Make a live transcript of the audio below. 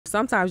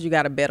sometimes you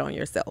got to bet on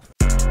yourself.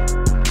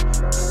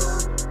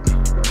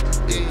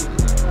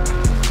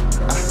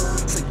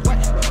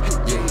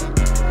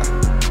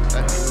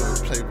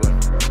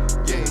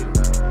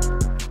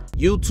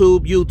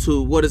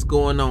 YouTube, what is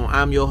going on?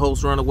 I'm your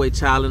host, Runaway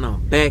Child, and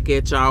I'm back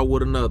at y'all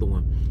with another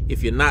one.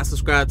 If you're not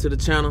subscribed to the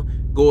channel,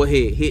 go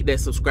ahead, hit that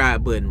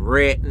subscribe button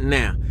right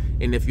now.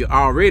 And if you're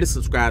already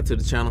subscribed to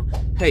the channel,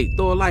 hey,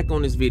 throw a like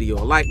on this video.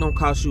 A like don't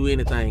cost you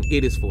anything.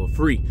 It is for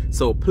free.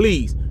 So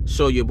please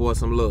show your boy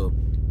some love.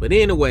 But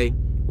anyway,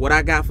 what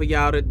I got for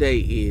y'all today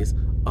is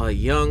a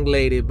young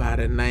lady by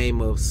the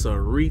name of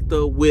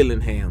Sarita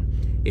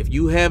Willingham. If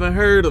you haven't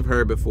heard of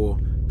her before,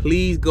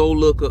 please go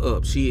look her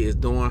up. She is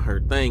doing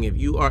her thing. If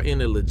you are in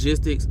the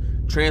logistics,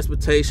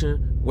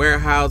 transportation,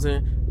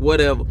 warehousing,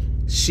 whatever,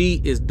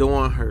 she is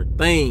doing her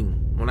thing.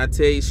 When I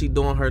tell you she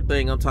doing her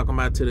thing, I'm talking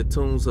about to the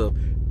tunes of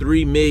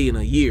 $3 million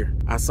a year.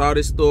 I saw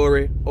this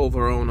story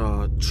over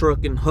on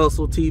Truck and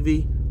Hustle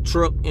TV.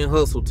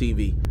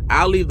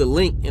 I'll leave the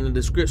link in the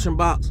description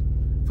box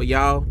for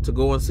y'all to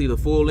go and see the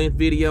full-length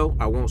video.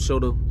 I won't show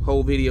the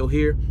whole video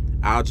here.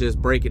 I'll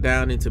just break it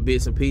down into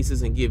bits and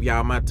pieces and give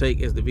y'all my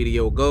take as the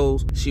video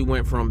goes. She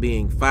went from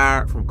being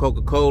fired from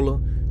Coca-Cola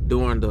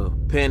during the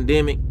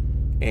pandemic,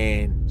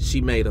 and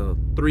she made a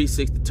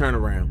 360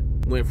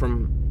 turnaround. Went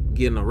from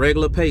getting a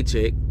regular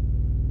paycheck,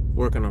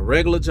 working a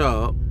regular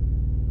job,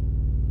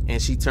 and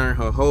she turned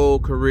her whole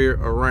career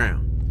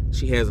around.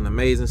 She has an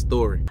amazing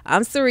story.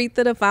 I'm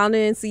Sarita, the founder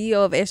and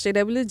CEO of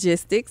SJW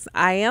Logistics.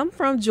 I am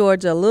from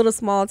Georgia, a little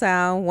small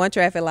town, one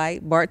traffic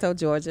light, Bartow,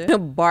 Georgia.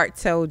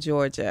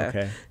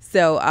 Okay.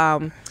 So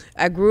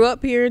I grew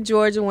up here in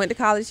Georgia, went to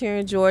college here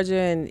in Georgia,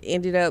 and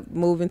ended up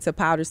moving to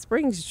Powder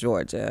Springs,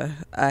 Georgia.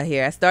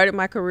 Here, I started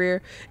my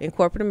career in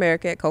corporate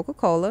America at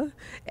Coca-Cola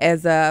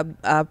as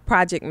a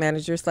project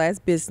manager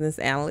 / business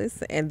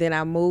analyst, and then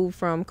I moved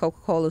from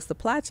Coca-Cola's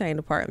supply chain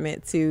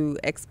department to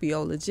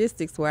XPO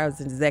Logistics, where I was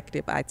an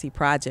executive IT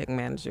project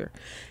manager.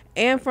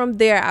 And from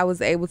there, I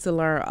was able to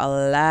learn a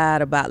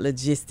lot about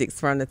logistics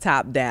from the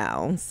top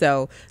down.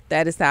 So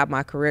that is how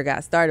my career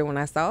got started. When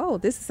I saw, oh,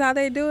 this is how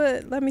they do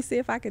it, let me see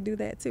if I could do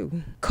that too.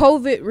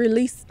 COVID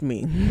released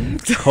me.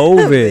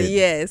 COVID?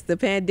 Yes, the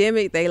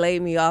pandemic, they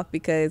laid me off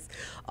because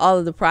all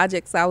of the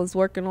projects I was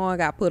working on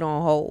got put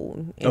on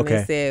hold. And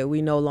they said,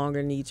 we no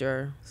longer need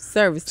your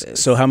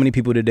services. So how many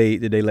people did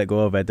they let go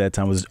of at that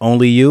time? Was it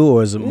only you, or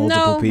was it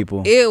multiple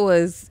people? It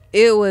was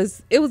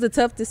a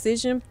tough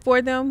decision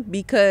for them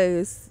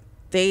because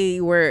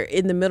they were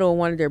in the middle of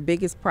one of their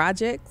biggest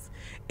projects,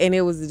 and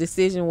it was a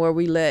decision where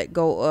we let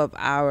go of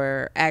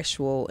our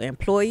actual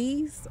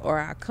employees or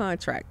our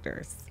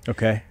contractors.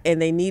 Okay.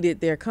 And they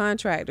needed their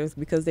contractors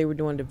because they were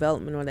doing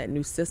development on that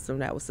new system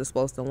that was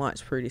supposed to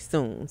launch pretty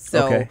soon.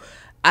 So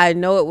I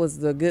know it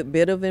was a good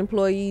bit of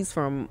employees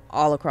from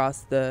all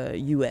across the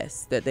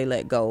U.S. that they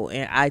let go,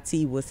 and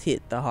IT was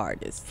hit the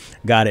hardest.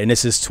 Got it. And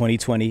this is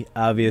 2020,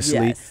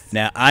 obviously. Yes.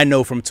 Now, I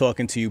know from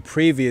talking to you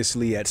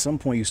previously, at some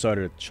point you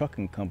started a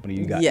trucking company.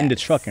 You got into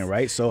trucking,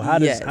 right? So how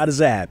does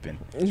that happen?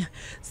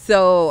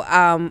 So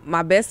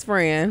my best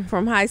friend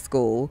from high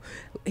school,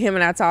 him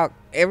and I talk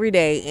every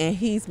day, and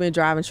he's been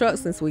driving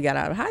trucks since we got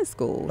out of high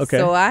school.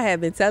 So I have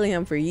been telling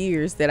him for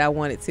years that I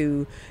wanted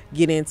to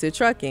get into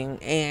trucking,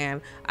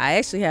 and I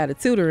actually had a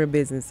tutoring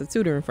business, a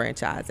tutoring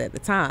franchise at the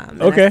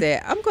time. And I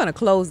said, I'm going to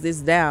close this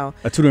down.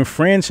 A tutoring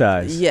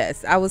franchise?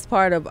 Yes. I was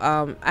part of,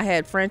 I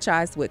had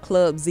franchised with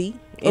Club Z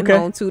in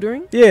home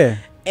tutoring. Yeah.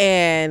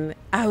 And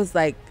I was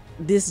like,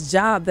 this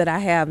job that I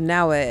have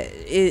now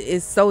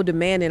is so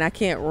demanding. I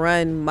can't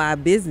run my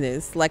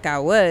business like I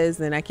was,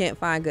 and I can't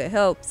find good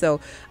help.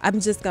 So I'm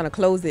just going to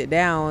close it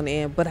down,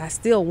 but I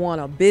still want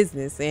a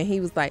business. And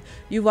he was like,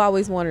 you've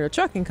always wanted a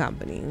trucking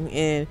company.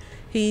 And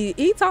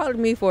he talked to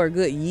me for a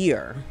good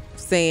year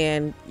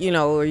saying, you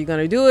know, are you going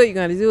to do it? You're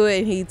going to do it.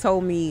 And he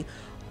told me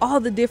all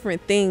the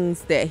different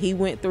things that he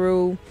went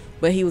through.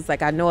 But he was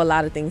like, I know a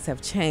lot of things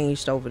have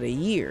changed over the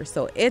years,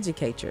 so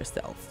educate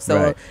yourself.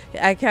 So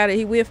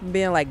he went from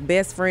being like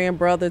best friend,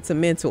 brother to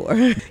mentor.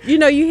 You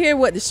know, you hear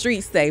what the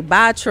streets say: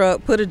 buy a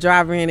truck, put a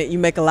driver in it, you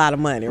make a lot of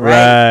money,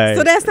 right?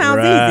 So that sounds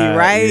easy,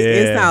 right?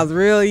 It sounds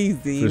real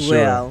easy.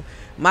 Well,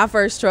 my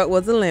first truck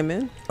was a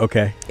Lemon.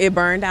 Okay. It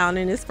burned down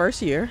in its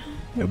first year.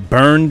 It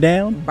burned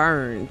down?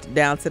 Burned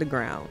down to the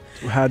ground.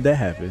 How'd that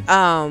happen?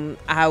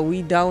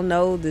 We don't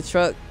know. The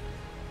truck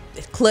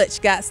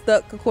clutch got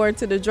stuck according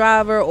to the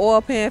driver, oil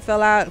pan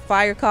fell out,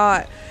 fire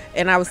caught,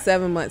 and I was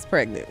 7 months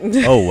pregnant.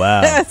 Oh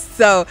wow.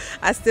 So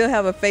I still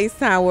have a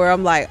FaceTime where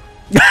I'm like,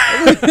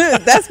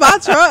 that's my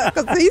truck,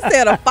 because he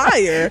said a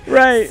fire,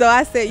 right? So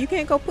I said, you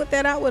can't go put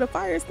that out with a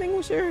fire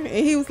extinguisher? And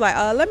he was like,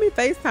 let me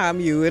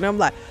FaceTime you. And I'm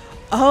like,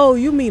 oh,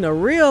 you mean a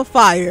real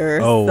fire?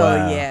 Oh, so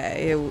wow. Yeah,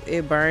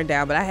 it burned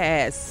down, but I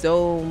had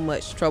so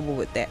much trouble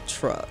with that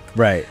truck.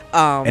 Right.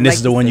 And this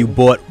is the one you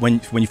bought when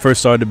you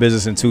first started the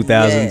business in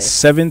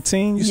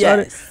 2017. You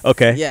started?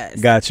 Okay. Yes.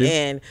 Got you.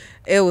 And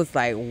it was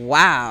like,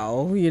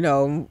 wow, you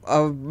know,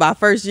 my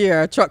first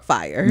year, a truck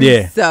fire.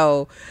 Yeah.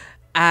 So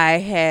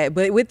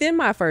but within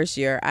my first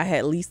year, I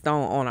had leased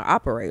on owner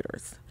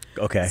operators.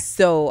 Okay.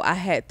 So I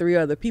had 3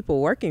 other people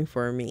working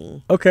for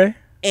me. Okay.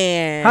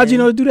 And how'd you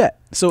know to do that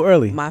so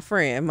early? My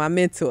friend, my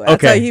mentor. Okay. I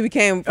tell you, he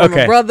became from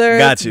a brother,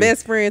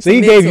 best friend. So he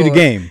gave you the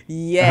game.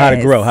 Yes. How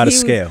to grow, how to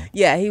scale.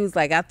 He was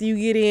like, after you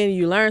get in,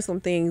 you learn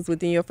some things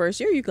within your first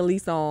year, you can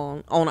lease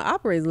on an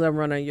operator's level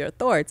under your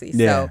authority.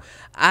 Yeah. So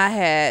I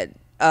had,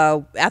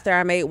 after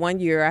I made 1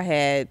 year, I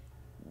had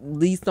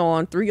leased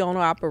on 3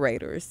 owner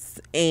operators.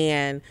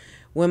 And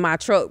when my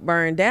truck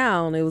burned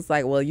down, it was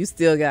like, well, you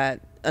still got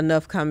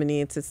enough coming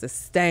in to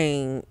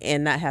sustain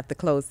and not have to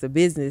close the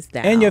business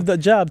down. And you have the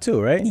job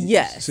too, right?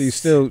 Yes. So you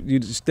still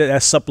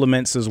that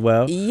supplements as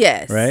well.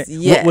 Yes. Right?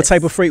 Yes. What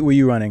type of freight were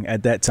you running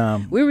at that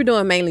time? We were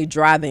doing mainly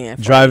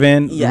drive-in.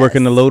 Drive-in, yes.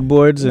 working the load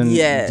boards and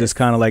yes. just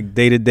kind of like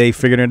day-to-day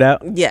figuring it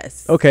out?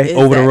 Yes. Okay.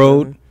 Exactly. Over the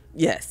road?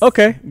 Yes.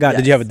 Okay. Got it. Yes.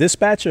 Did you have a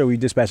dispatcher or were you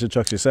dispatching the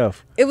trucks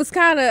yourself? It was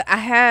kind of,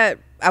 I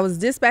was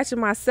dispatching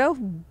myself,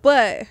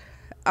 but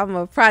I'm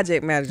a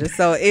project manager,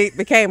 so it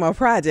became a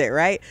project,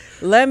 right?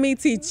 Let me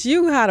teach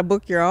you how to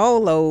book your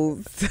own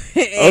loads.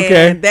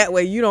 And that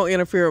way you don't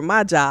interfere with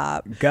my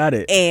job. Got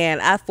it. And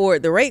I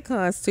forward the rate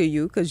cons to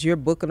you because you're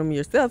booking them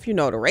yourself. You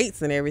know the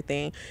rates and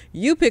everything.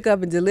 You pick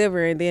up and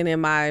deliver, and then in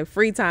my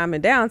free time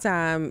and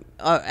downtime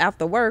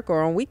after work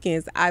or on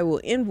weekends, I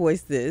will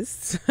invoice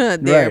this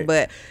there. Right.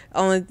 But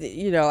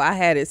only, I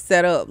had it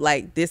set up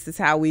like this is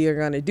how we are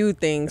going to do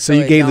things. So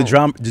you gave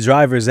the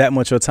drivers that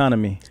much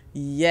autonomy?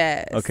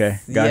 Yes. Okay.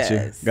 Got you.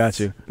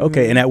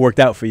 Okay. Mm-hmm. And that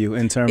worked out for you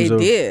in terms of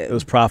it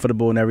was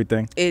profitable and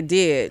everything? It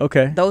did.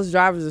 Okay. Those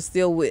drivers are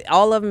still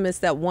all of them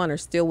except one are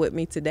still with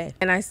me today.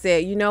 And I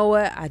said, you know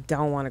what? I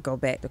don't want to go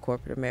back to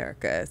corporate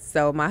America.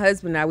 So my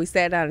husband and I, we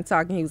sat down and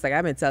talked, and he was like,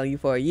 I've been telling you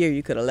for a year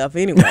you could have left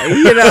anyway.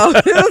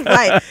 It was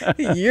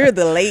like, you're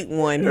the late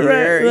one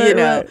here,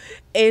 Right.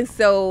 And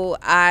so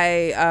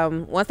I,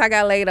 once I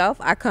got laid off,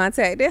 I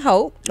contacted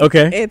Hope.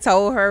 Okay. And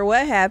told her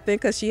what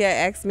happened because she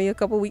had asked me a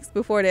couple weeks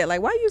before that,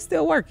 like, why are you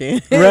still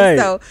working? Right.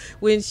 So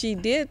when she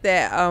did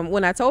that,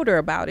 when I told her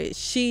about it,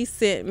 she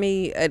sent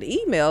me an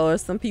email, or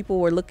some people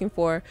were looking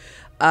for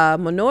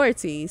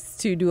minorities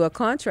to do a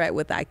contract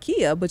with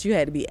IKEA, but you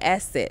had to be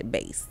asset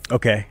based.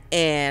 Okay.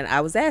 And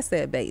I was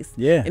asset based.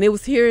 Yeah. And it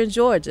was here in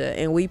Georgia,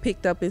 and we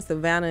picked up in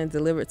Savannah and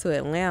delivered to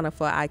Atlanta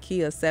for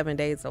IKEA 7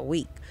 days a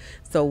week.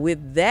 So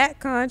with that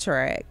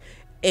contract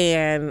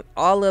and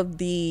all of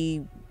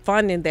the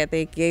funding that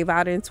they gave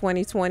out in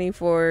 2020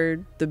 for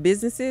the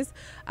businesses,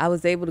 I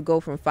was able to go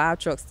from 5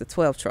 trucks to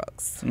 12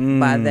 trucks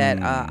by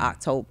that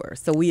October.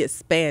 So we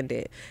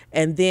expanded.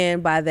 And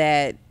then by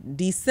that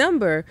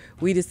December,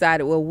 we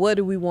decided, well, what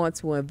do we want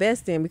to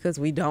invest in? Because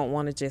we don't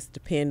want to just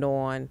depend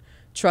on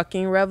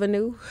trucking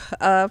revenue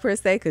per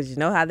se, because you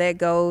know how that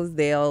goes.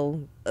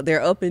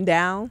 They're up and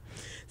down.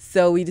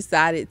 So we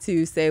decided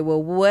to say,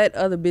 well, what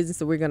other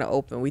business are we going to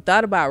open? We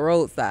thought about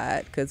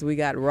roadside because we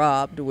got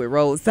robbed with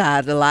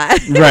roadside a lot.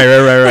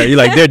 Right. You're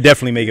like, they're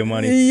definitely making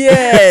money.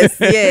 Yes.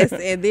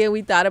 And then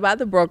we thought about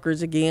the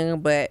brokerage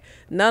again, but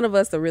none of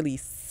us are really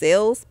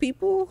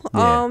salespeople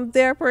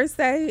there per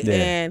se. Yeah.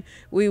 And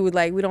we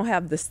don't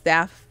have the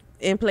staff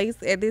in place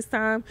at this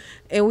time,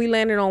 and we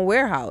landed on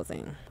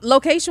warehousing.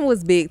 Location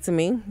was big to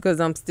me because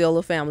I'm still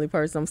a family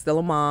person. I'm still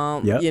a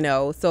mom,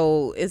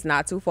 so it's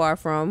not too far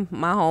from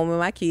my home and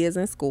my kids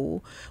in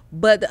school.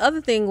 But the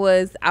other thing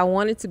was I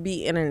wanted to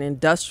be in an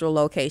industrial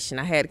location.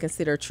 I had to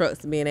consider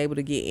trucks being able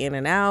to get in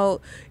and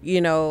out.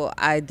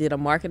 I did a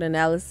market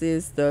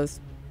analysis, the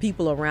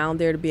people around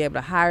there to be able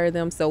to hire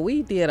them. So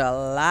we did a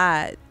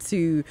lot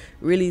to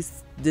really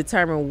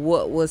determine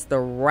what was the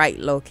right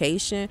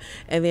location.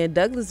 And then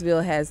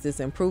Douglasville has this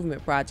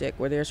improvement project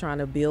where they're trying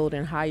to build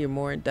and hire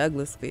more in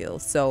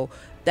Douglasville. So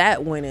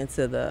that went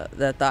into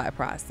the thought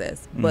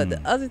process. But the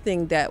other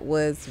thing that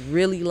was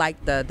really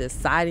like the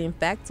deciding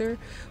factor,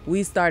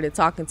 we started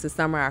talking to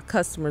some of our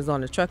customers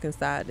on the trucking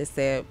side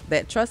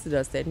that trusted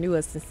us, that knew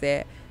us, and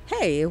said,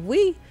 hey, if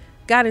we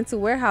got into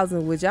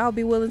warehousing, would y'all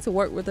be willing to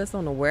work with us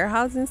on the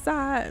warehousing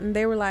side? And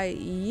they were like,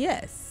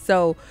 yes.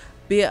 So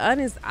being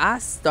honest, I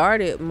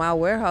started my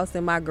warehouse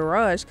in my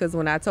garage because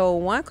when I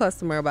told one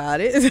customer about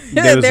it,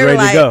 they were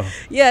ready to go.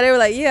 Yeah, they were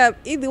like, yeah,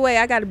 either way,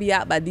 I got to be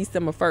out by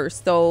December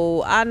 1st.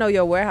 So I know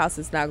your warehouse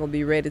is not going to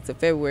be ready to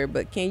February,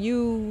 but can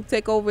you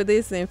take over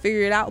this and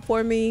figure it out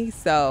for me?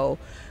 So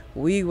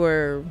we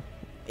were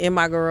in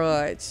my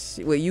garage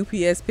with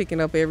UPS picking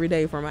up every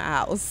day from my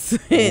house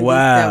in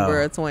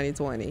December of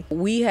 2020.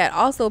 We had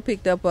also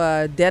picked up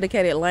a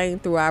dedicated lane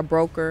through our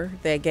broker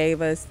that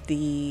gave us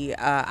the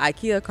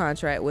IKEA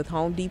contract with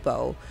Home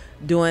Depot,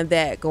 doing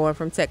that going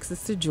from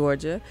Texas to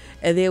Georgia.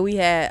 And then we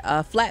had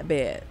a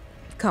flatbed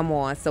come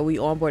on, so we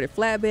onboarded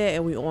flatbed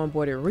and we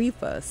onboarded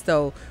reefer.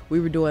 So we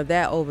were doing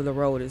that over the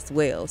road as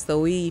well.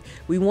 So I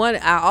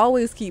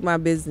always keep my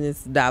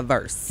business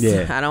diverse.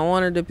 I don't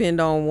want to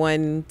depend on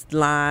one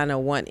line or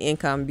one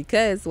income,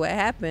 because what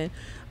happened,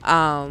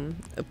 A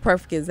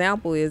perfect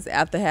example is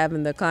after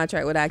having the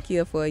contract with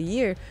IKEA for a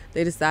year,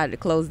 they decided to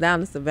close down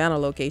the Savannah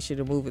location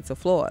to move it to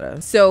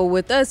Florida. So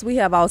with us, we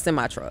have all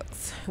semi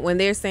trucks. When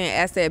they're saying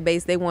asset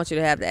based, they want you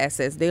to have the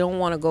assets. They don't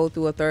want to go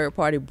through a third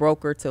party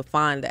broker to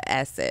find the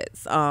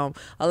assets. A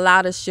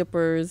lot of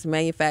shippers,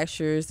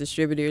 manufacturers,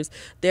 distributors,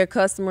 their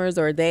customers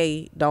or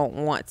they don't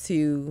want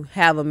to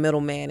have a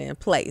middleman in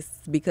place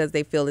because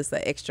they feel it's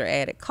an extra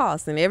added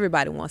cost, and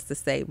everybody wants to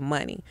save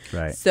money.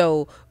 Right.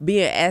 So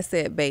being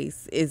asset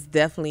based is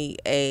definitely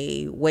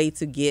a way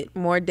to get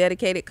more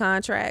dedicated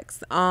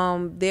contracts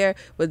there,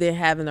 but they're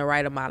having the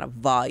right amount of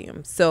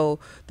volume. So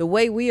the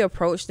way we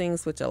approach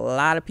things, which a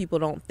lot of people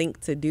don't think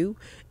to do,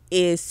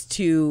 is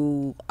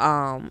to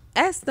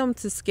ask them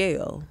to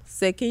scale.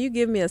 Say, can you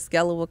give me a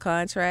scalable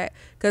contract?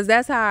 Because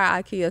that's how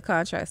our IKEA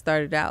contract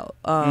started out.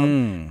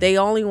 They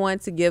only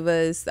want to give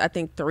us, I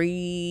think,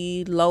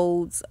 3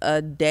 loads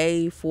a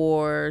day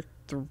for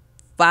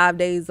 5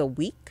 days a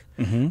week.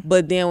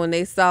 But then when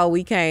they saw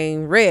we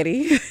came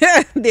ready,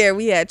 there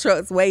we had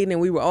trucks waiting and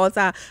we were on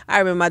time. I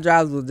remember my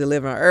drivers was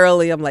delivering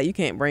early. I'm like, you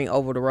can't bring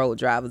over the road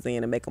drivers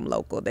in and make them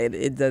local.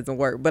 It doesn't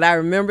work. But I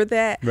remember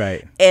that.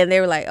 Right. And they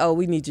were like, oh,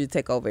 we need you to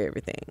take over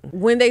everything.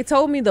 When they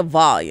told me the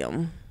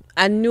volume,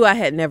 I knew I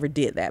had never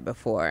did that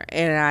before.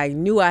 And I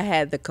knew I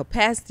had the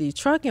capacity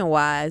trucking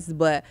wise,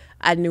 but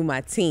I knew my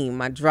team,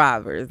 my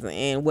drivers,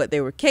 and what they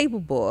were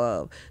capable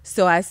of.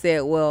 So I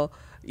said, well,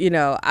 you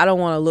know, I don't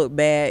want to look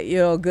bad, you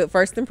know, good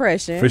first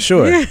impression. For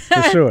sure.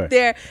 For sure.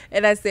 There.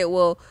 And I said,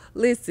 well,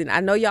 listen,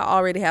 I know y'all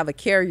already have a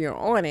carrier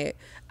on it.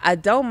 I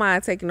don't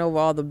mind taking over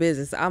all the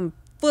business. I'm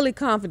fully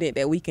confident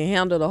that we can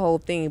handle the whole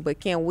thing, but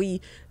can we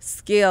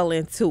scale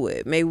into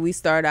it? Maybe we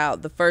start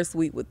out the first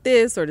week with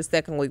this or the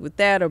second week with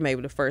that, or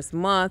maybe the first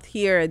month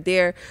here or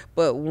there.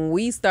 But when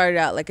we started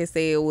out, like I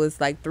say, it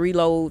was like 3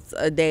 loads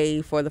a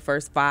day for the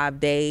first 5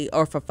 days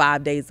or for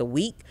 5 days a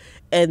week.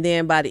 And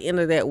then by the end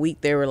of that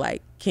week, they were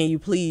like, can you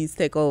please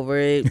take over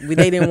it?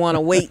 They didn't want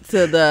to wait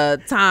till the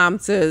time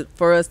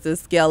for us to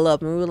scale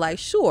up. And we were like,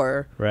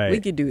 sure, right, we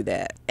could do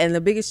that. And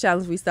the biggest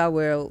challenge we saw,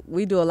 where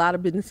we do a lot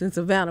of business in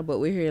Savannah, but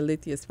we're here in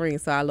Lithia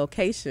Springs, so our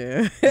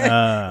location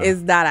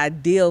is not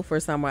ideal for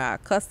some of our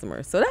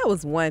customers. So that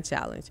was one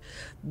challenge.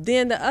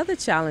 Then the other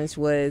challenge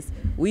was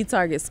we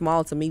target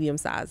small to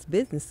medium-sized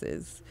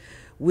businesses,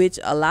 which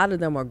a lot of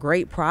them are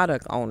great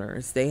product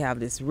owners. They have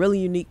this really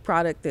unique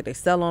product that they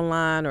sell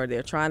online, or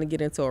they're trying to get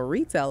into a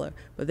retailer,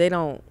 but they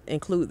don't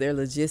include their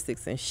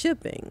logistics and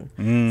shipping.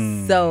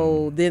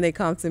 So then they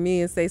come to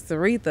me and say,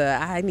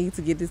 Sarita, I need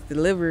to get this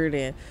delivered,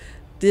 and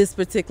this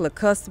particular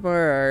customer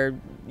or,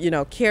 you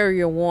know,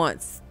 carrier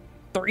wants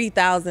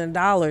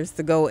 $3,000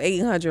 to go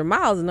 800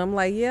 miles. And I'm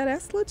like, yeah,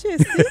 that's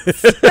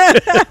logistics.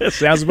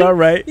 Sounds about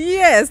right.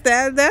 Yes,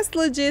 that's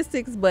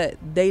logistics, but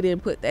they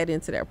didn't put that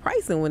into their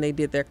pricing when they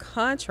did their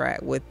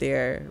contract with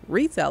their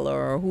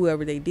retailer or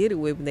whoever they did it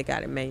with when they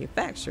got it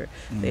manufactured.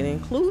 They didn't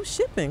include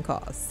shipping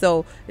costs.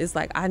 So it's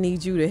like, I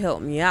need you to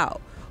help me out.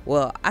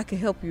 Well, I can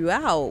help you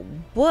out,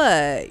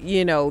 but,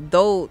 you know,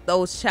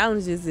 those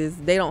challenges is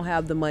they don't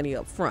have the money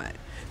up front.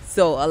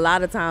 So a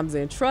lot of times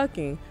in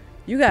trucking,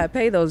 you got to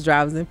pay those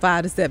drivers in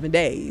 5 to 7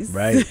 days.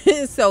 Right.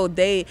 So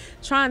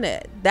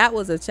that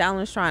was a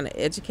challenge, trying to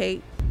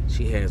educate.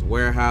 She has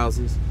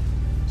warehouses.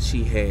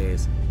 She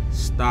has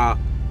stock.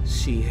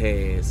 She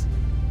has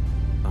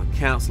a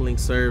counseling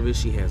service.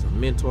 She has a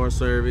mentor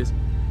service.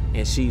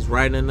 And she's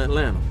right in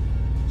Atlanta.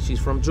 She's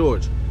from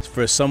Georgia.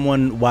 For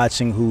someone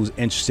watching who's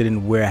interested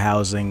in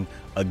warehousing,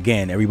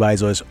 again,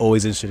 everybody's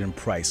always interested in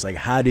price. Like,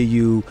 how do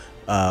you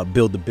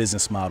build the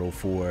business model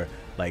for,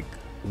 like,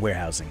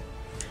 warehousing?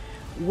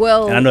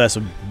 Well, and I know that's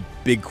a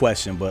big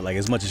question, but like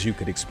as much as you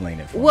could explain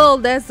it for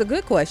me. That's a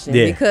good question,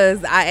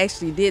 because I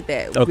actually did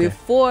that.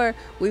 Before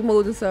we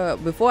moved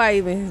before I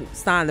even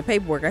signed the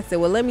paperwork, I said,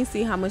 well, let me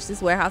see how much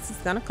this warehouse is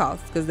going to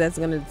cost, because that's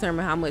going to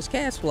determine how much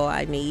cash flow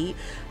I need,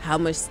 how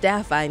much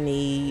staff I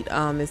need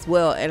as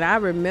well. And I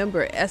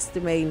remember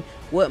estimating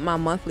what my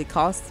monthly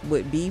costs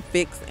would be,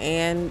 fixed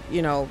and,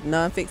 you know,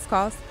 non-fixed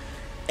costs.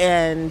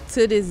 And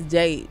to this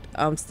date,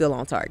 I'm still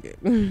on target.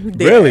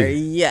 Really?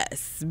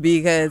 Yes,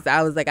 because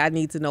I was like, I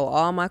need to know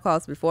all my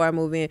costs before I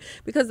move in.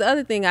 Because the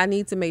other thing, I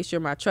need to make sure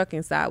my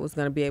trucking side was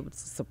going to be able to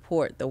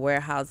support the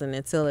warehousing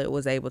until it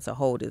was able to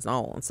hold its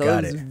own. So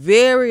it was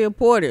very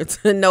important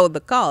to know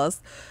the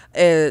cost,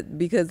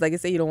 because like I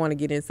said, you don't want to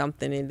get in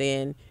something and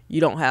then you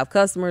don't have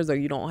customers or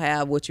you don't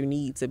have what you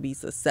need to be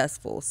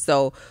successful.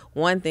 So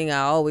one thing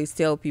I always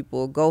tell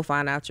people, go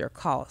find out your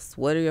costs.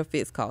 What are your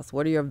fixed costs?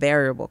 What are your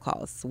variable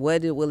costs?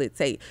 What will it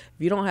take? If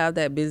you don't have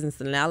that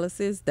business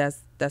analysis,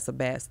 that's a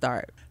bad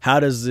start. How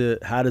does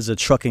the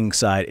trucking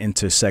side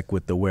intersect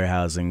with the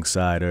warehousing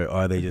side, or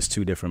are they just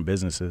two different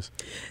businesses?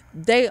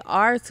 They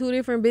are two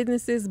different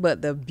businesses,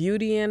 but the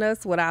beauty in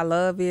us, what I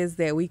love, is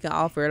that we can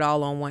offer it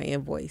all on one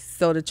invoice.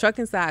 So the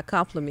trucking side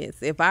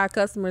complements. If our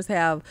customers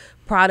have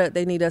product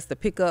they need us to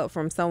pick up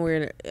from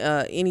somewhere,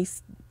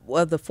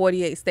 of the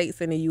 48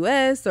 states in the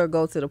U.S. or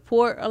go to the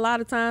port a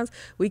lot of times,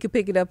 we could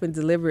pick it up and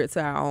deliver it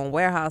to our own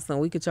warehouse, and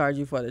we could charge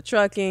you for the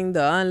trucking,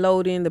 the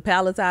unloading, the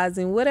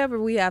palletizing, whatever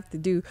we have to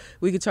do,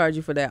 we could charge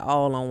you for that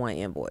all on one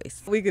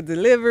invoice. We could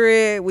deliver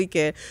it, we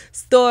can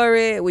store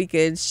it, we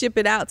can ship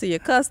it out to your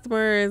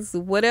customers,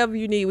 whatever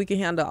you need, we can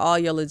handle all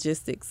your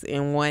logistics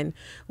in one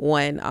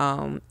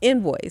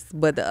invoice.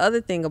 But the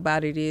other thing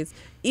about it is,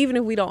 even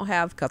if we don't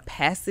have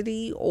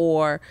capacity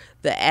or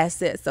the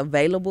assets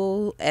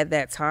available at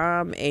that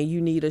time, and you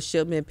need a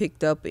shipment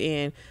picked up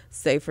in,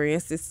 say for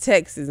instance,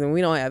 Texas, and we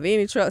don't have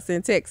any trucks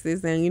in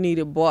Texas, and you need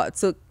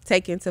it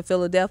taken to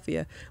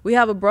Philadelphia, we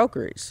have a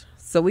brokerage.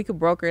 So we could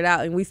broker it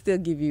out, and we still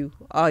give you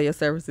all your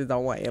services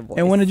on one invoice.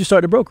 And when did you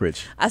start the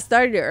brokerage? I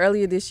started it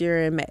earlier this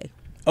year in May.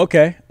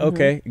 Okay,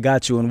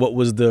 got you. And what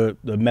was the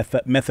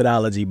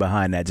methodology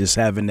behind that? Just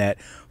having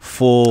that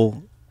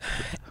full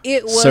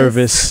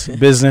service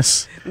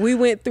business? We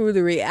went through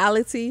the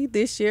reality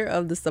this year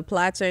of the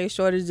supply chain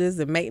shortages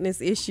and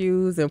maintenance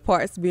issues and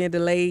parts being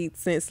delayed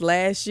since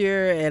last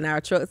year, and our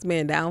trucks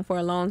being down for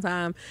a long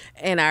time,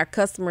 and our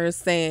customers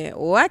saying,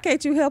 why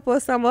can't you help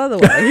us some other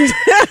way?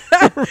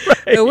 Right.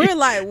 And we're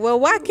like, well,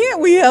 why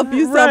can't we help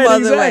you some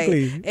other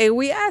way? And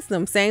we asked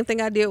them, same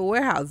thing I did with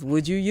warehouse,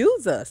 would you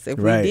use us if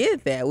we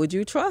did that? Would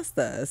you trust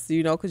us?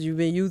 You know, because you've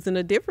been using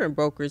a different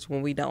brokerage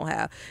when we don't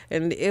have.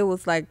 And it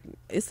was like,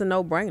 it's a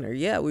no-brainer.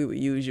 Yeah, we would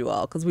use you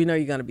all because we know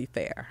you're going to be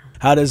fair.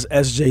 How does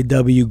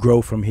SJW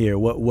grow from here?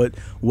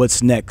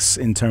 What's next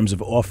in terms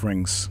of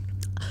offerings?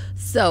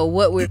 So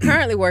what we're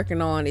currently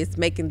working on is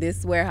making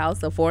this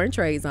warehouse a foreign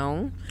trade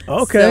zone.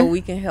 Okay. So we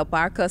can help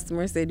our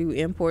customers that do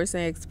imports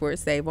and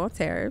exports save on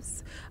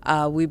tariffs.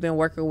 We've been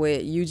working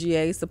with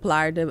UGA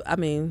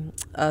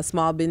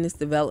Small Business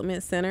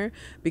Development Center,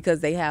 because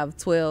they have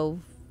 12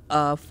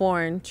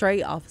 foreign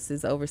trade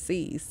offices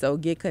overseas. So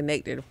get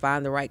connected to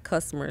find the right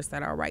customers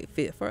that are right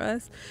fit for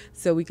us,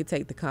 so we could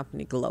take the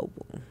company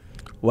global.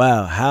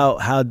 Wow,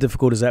 how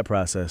difficult is that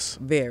process?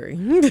 Very.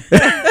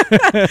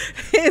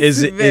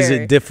 Is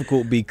it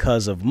difficult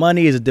because of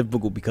money? Is it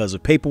difficult because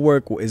of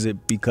paperwork? Or is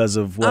it because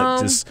of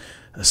what? Just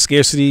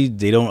scarcity?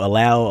 They don't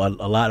allow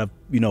a lot of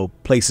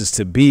places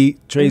to be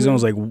trade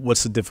zones. Like,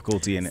 what's the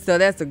difficulty in it? So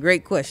that's a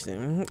great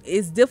question.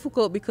 It's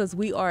difficult because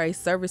we are a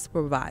service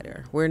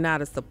provider. We're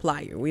not a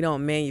supplier. We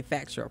don't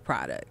manufacture a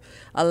product.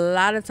 A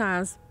lot of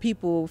times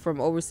people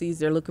from overseas,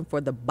 they're looking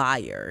for the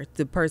buyer,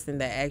 the person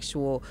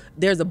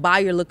there's a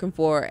buyer looking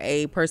for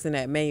a person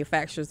that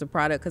manufactures the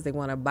product because they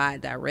want to buy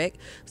it direct.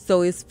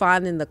 So it's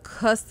finding the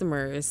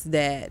customers,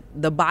 the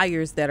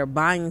buyers that are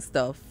buying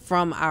stuff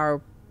from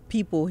our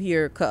people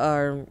here,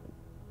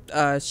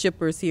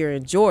 shippers here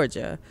in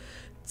Georgia,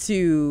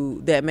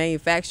 that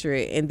manufacture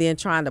it, and then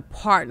trying to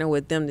partner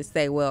with them to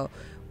say, well,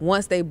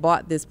 once they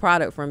bought this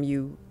product from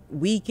you,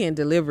 we can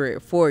deliver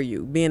it for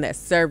you, being that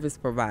service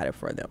provider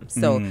for them.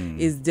 So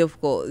it's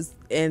difficult.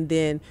 And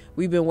then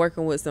we've been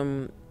working with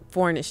some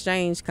foreign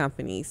exchange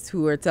companies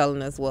who are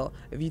telling us, well,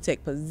 if you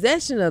take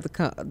possession of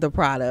the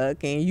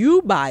product and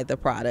you buy the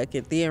product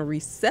and then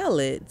resell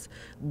it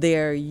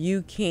there,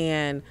 you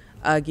can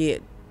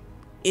get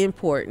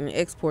import and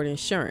export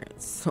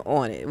insurance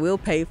on it. We'll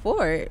pay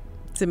for it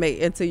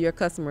until your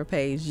customer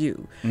pays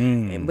you.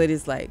 But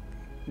it's like,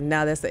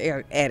 now that's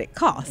an added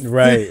cost.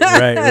 Right.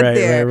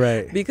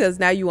 Because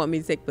now you want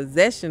me to take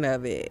possession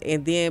of it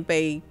and then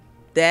pay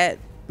that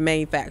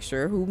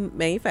manufacturer who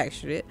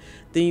manufactured it.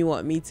 Then you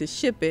want me to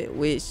ship it,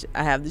 which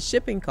I have the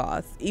shipping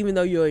costs. Even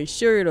though you're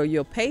insured or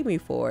you'll pay me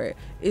for it,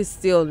 it's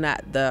still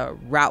not the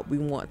route we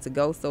want to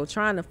go. So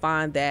trying to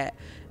find that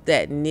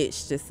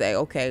niche to say,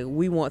 okay,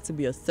 we want to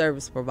be a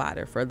service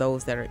provider for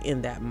those that are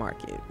in that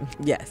market.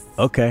 Yes.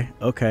 Okay.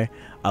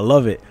 I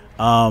love it.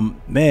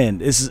 Man,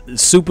 this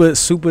is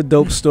super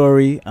dope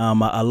story.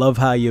 I love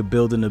how you're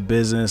building a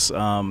business,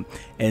 and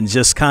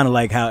just kind of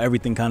like how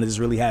everything kind of just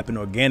really happened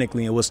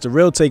organically. And what's the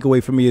real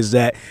takeaway for me is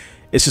that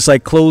it's just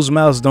like closed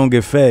mouths don't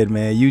get fed,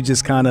 man. You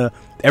just kind of,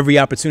 every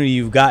opportunity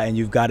you've got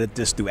it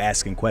just through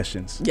asking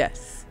questions.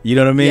 Yes. You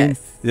know what I mean?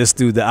 Yes. Just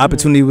through the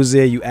opportunity was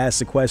there, you asked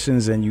the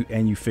questions and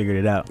you figured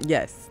it out.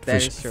 Yes,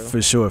 that is true.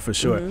 For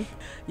sure.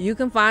 You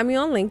can find me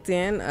on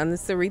LinkedIn under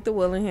Saritha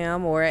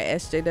Willingham or at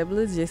SJW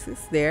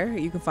Logistics there.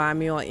 You can find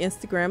me on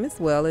Instagram as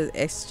well as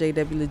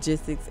SJW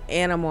Logistics,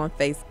 and I'm on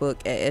Facebook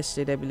at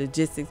SJW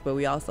Logistics, but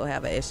we also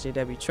have a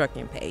SJW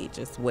Trucking page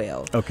as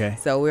well. Okay.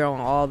 So we're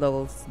on all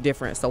those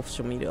different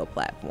social media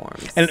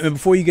platforms. And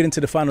before you get into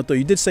the final thought,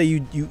 you did say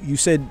you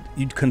said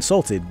you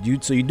consulted.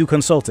 So you do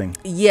consulting.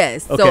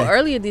 Yes. Okay. So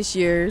earlier this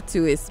year,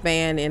 to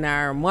expand in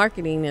our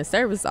marketing and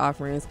service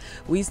offerings,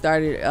 we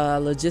started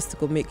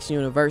Logistical Mix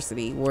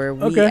University, where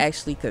we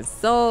actually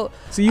consult.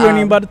 So you weren't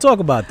even about to talk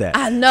about that.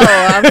 I know.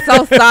 I'm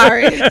so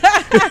sorry.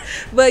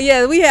 But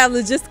yeah, we have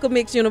Logistical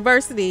Mix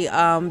University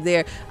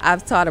there.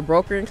 I've taught a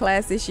brokering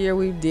class this year.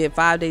 We did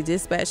 5-day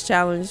dispatch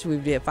challenge. We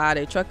did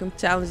 5-day trucking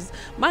challenges.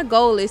 My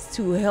goal is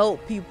to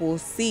help people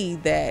see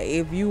that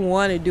if you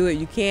want to do it,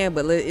 you can,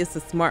 but it's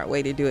a smart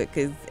way to do it.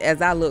 Because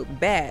as I look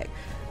back,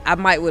 I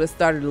might would have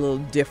started a little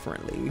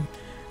differently.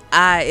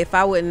 if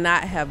I would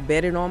not have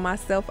betted on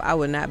myself, I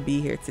would not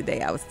be here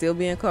today. I would still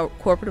be in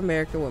corporate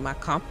America with my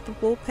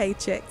comfortable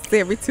paychecks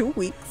every 2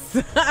 weeks.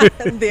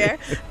 There,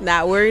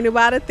 not worrying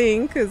about a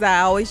thing, because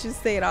I always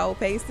just say it all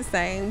pays the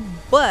same.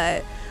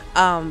 But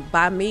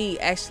by me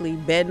actually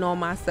betting on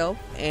myself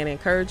and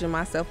encouraging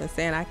myself and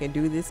saying I can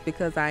do this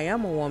because I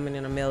am a woman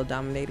in a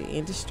male-dominated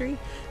industry,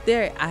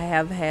 there I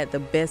have had the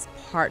best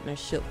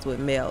partnerships with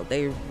males.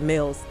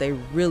 They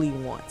really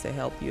want to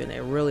help you, and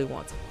they really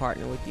want to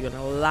partner with you. And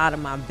a lot of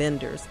my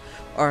vendors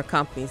are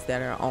companies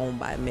that are owned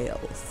by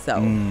males. So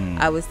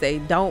I would say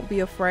don't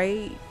be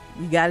afraid.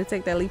 You got to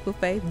take that leap of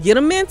faith. Get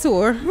a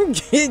mentor,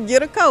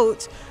 get a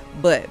coach,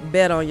 but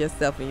bet on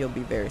yourself and you'll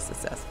be very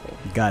successful.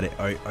 Got it.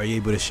 Are you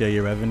able to share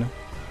your revenue?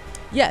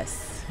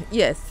 Yes.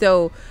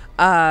 So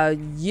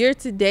year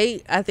to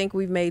date, I think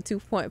we've made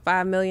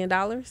 $2.5 million.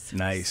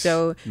 Nice.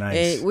 So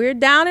nice. We're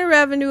down in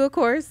revenue, of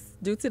course,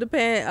 due to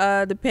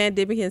the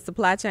pandemic and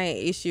supply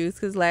chain issues,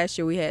 because last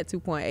year we had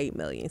 2.8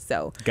 million.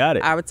 So got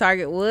it. Our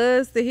target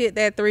was to hit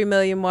that 3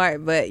 million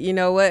mark, but you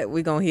know what?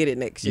 We're going to hit it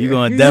next year. You're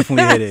going to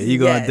definitely hit it. You're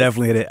going to Yes.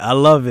 definitely hit it. I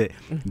love it.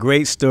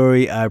 Great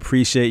story. I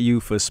appreciate you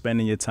for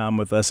spending your time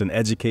with us and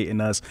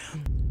educating us.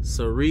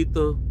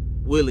 Saretha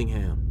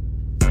Willingham.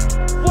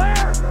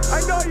 Blair,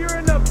 I know you're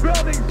in the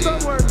building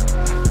somewhere.